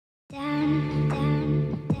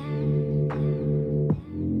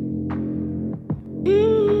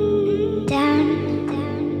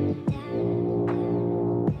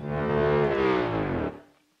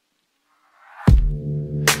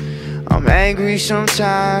angry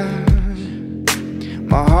sometimes,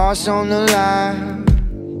 my heart's on the line.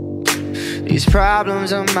 These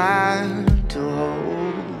problems are mine to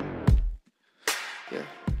hold. Yeah.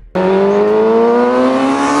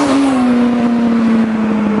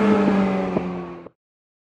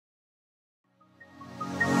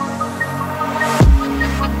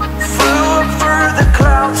 Flew up through the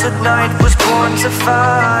clouds at night, was born to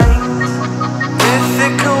fight.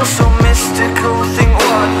 Mythical, so mystical, think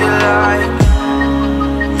what you like.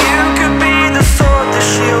 You could be the sword, the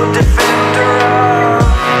shield, defender of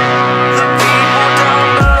the people down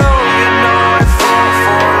below. You know I fall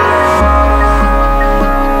for love.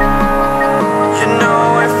 You know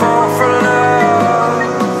I fall for love.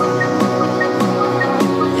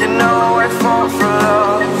 You know I fall for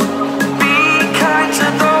love. Be kind to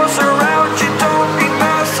those around you, don't be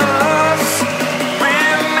merciless.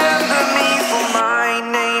 Remember me, for my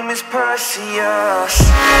name is Perseus.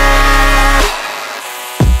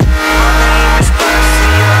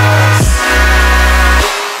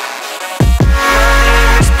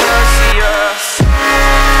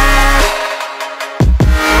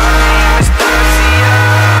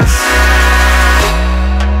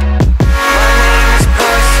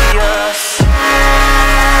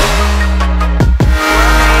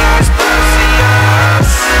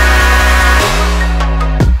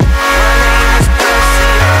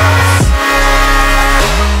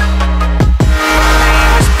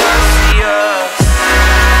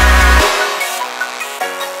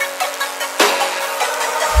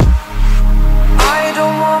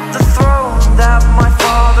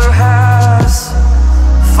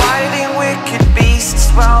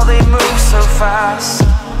 While they move so fast,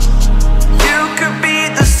 you could be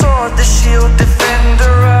the sword, the shield,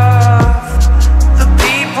 defender of the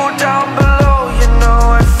people down below. You know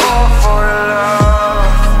I fall for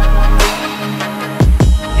love.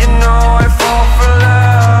 You know I fall for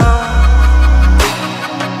love.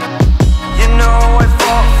 You know I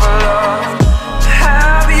fall for love.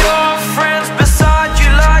 Have your friends beside you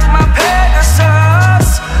like my Pegasus.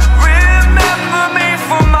 Remember me,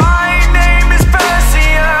 for my name is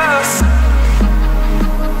Perseus.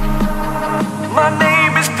 My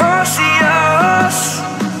name is Perseus.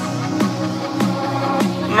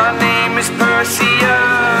 My name is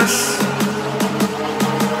Perseus.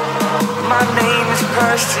 My name is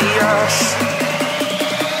Perseus.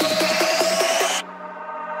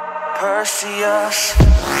 Perseus.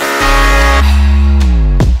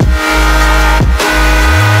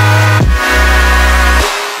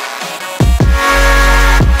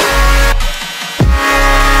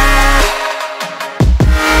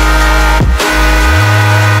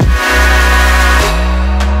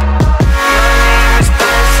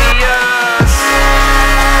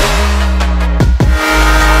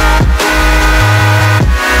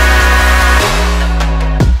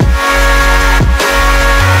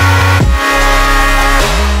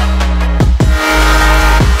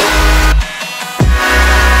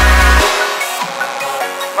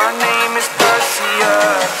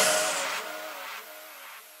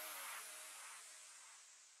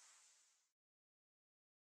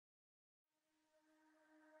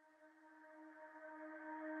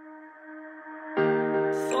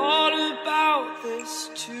 Thought about this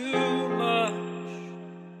too much.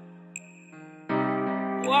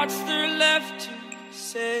 What's there left to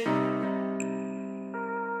say?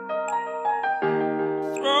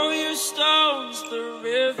 Throw your stones the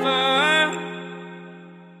river.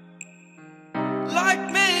 Like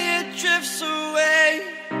me, it drifts away.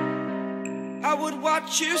 I would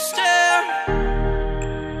watch you stare.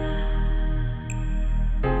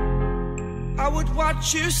 I would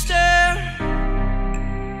watch you stare.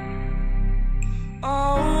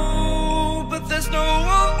 Oh, but there's no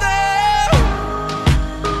one there.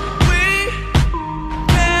 We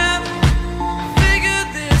can figure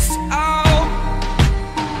this out.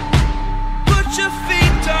 Put your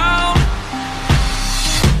feet down.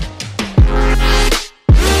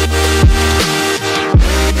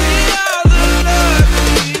 We are the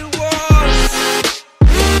lucky ones.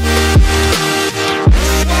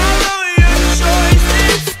 Swallow your choice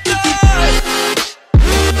instead.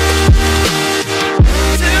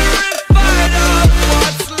 Terrified of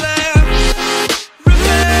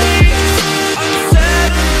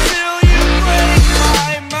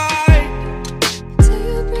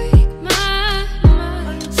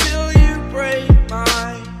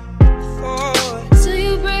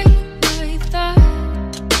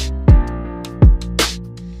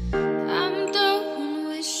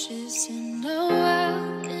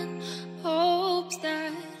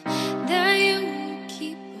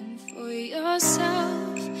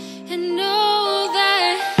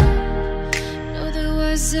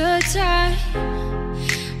was a time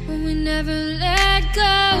when we never let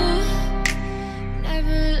go,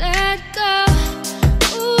 never let go.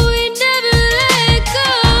 Ooh, we never let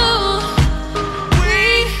go.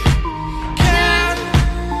 We can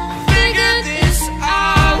figure this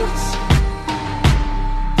out.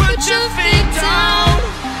 Put your feet down.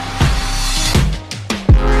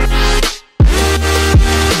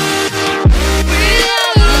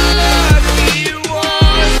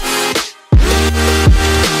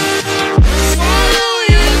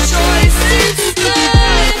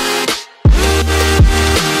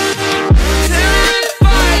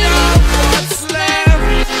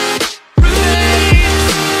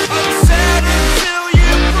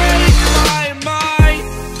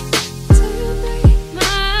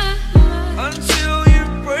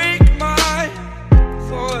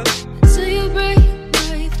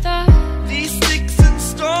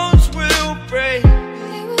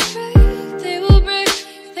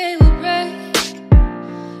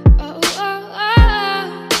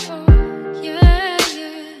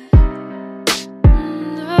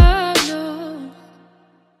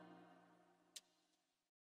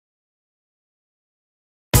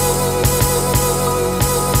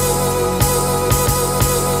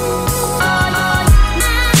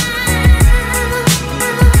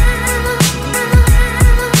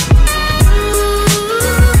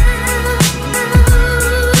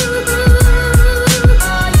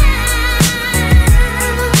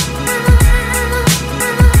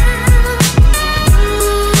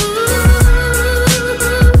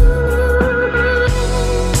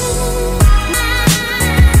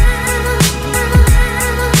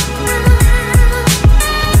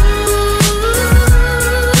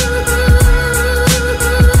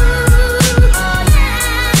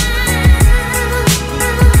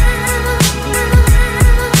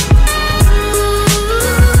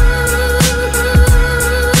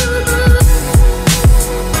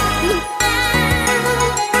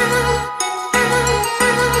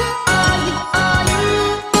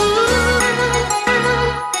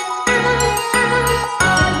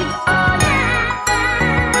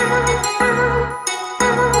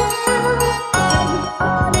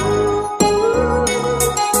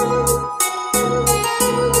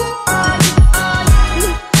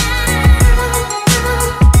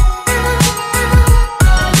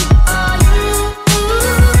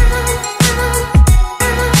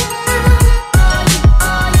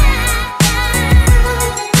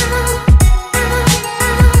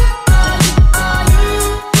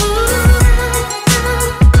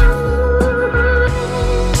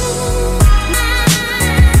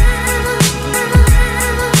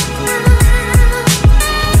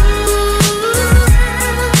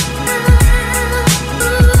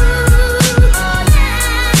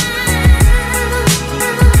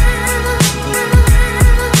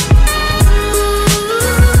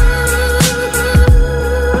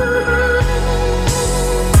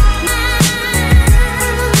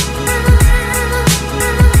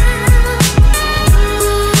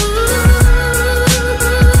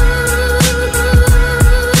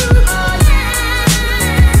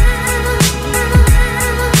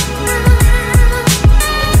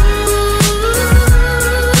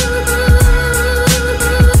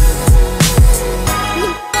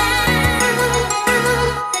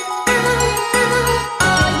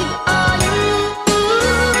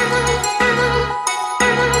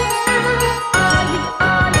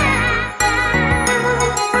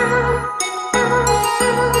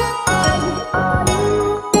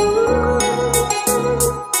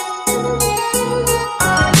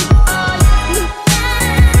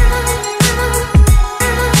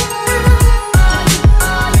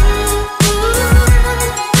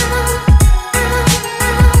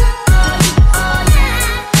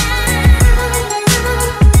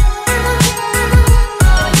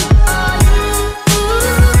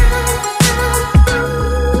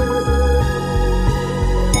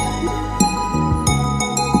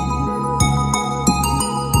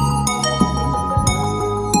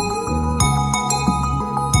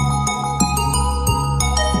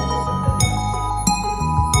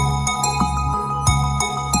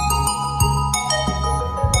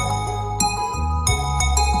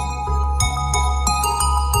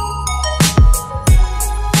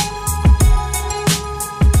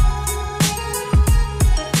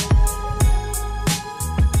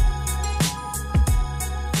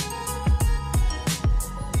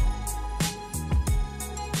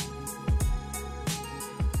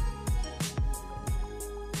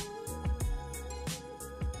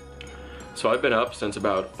 So I've been up since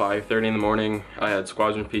about 5:30 in the morning. I had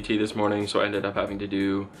squadron PT this morning, so I ended up having to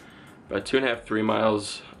do about 2.5, 3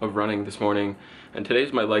 miles of running this morning, and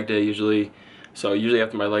today's my leg day usually. So usually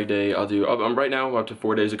after my leg day, I'm right now up to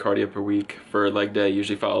 4 days of cardio per week for a leg day.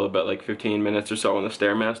 Usually follow about like 15 minutes or so on the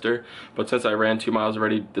Stairmaster. But since I ran 2 miles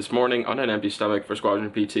already this morning on an empty stomach for Squadron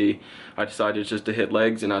PT, I decided just to hit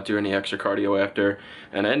legs and not do any extra cardio after.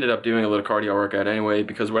 And I ended up doing a little cardio workout anyway,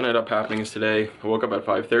 because what ended up happening is today, I woke up at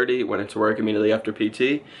 5:30, went into work immediately after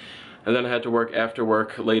PT, and then I had to work after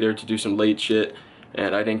work later to do some late shit,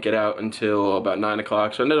 and I didn't get out until about 9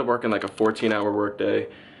 o'clock. So I ended up working like a 14-hour work day.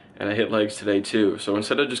 And I hit legs today too. So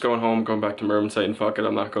instead of just going home, going back to Mervin saying fuck it,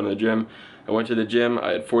 I'm not going to the gym, I went to the gym.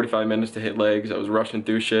 I had 45 minutes to hit legs. I was rushing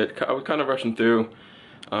through shit. I was kind of rushing through,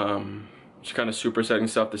 just kind of supersetting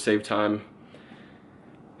stuff to save time.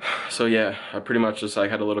 So yeah, I pretty much just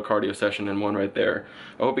like had a little cardio session in one right there.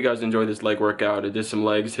 I hope you guys enjoyed this leg workout. I did some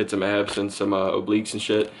legs, hit some abs and some obliques and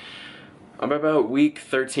shit. I'm about week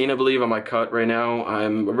 13, I believe, on my cut right now.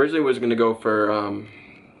 I'm originally was gonna go for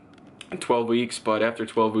 12 weeks, but after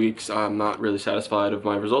 12 weeks I'm not really satisfied with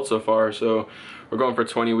my results so far, so we're going for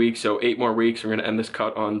 20 weeks, so 8 more weeks. We're going to end this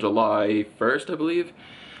cut on July 1st, I believe.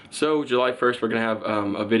 So July 1st we're going to have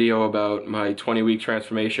a video about my 20-week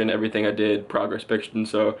transformation, everything I did, progress pictures. And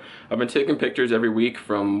so I've been taking pictures every week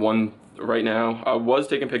from right now. I was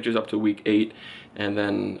taking pictures up to week 8, and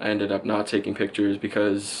then I ended up not taking pictures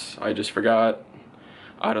because I just forgot.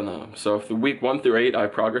 I don't know. So for week 1 through 8 I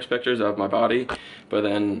have progress pictures of my body, but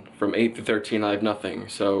then from 8 to 13 I have nothing.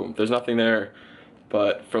 So there's nothing there,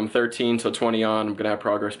 but from 13 to 20 on I'm gonna have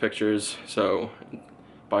progress pictures. So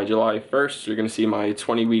by July 1st you're gonna see my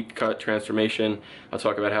 20-week cut transformation. I'll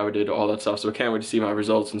talk about how I did all that stuff, so I can't wait to see my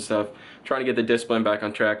results and stuff. I'm trying to get the discipline back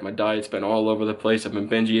on track. My diet's been all over the place. I've been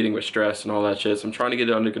binge eating with stress and all that shit, so I'm trying to get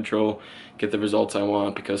it under control, get the results I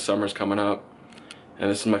want, because summer's coming up. And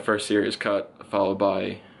this is my first serious cut, followed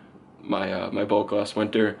by my my bulk last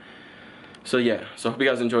winter. So yeah, so I hope you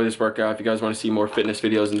guys enjoy this workout. If you guys want to see more fitness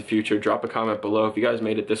videos in the future, drop a comment below. If you guys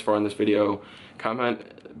made it this far in this video, comment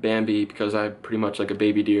Bambi, because I'm pretty much like a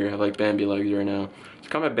baby deer. I have like Bambi legs right now. So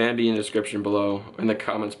comment Bambi in the description below, in the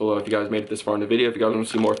comments below, if you guys made it this far in the video. If you guys want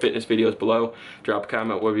to see more fitness videos below, drop a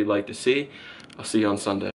comment what you'd like to see. I'll see you on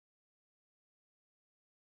Sunday.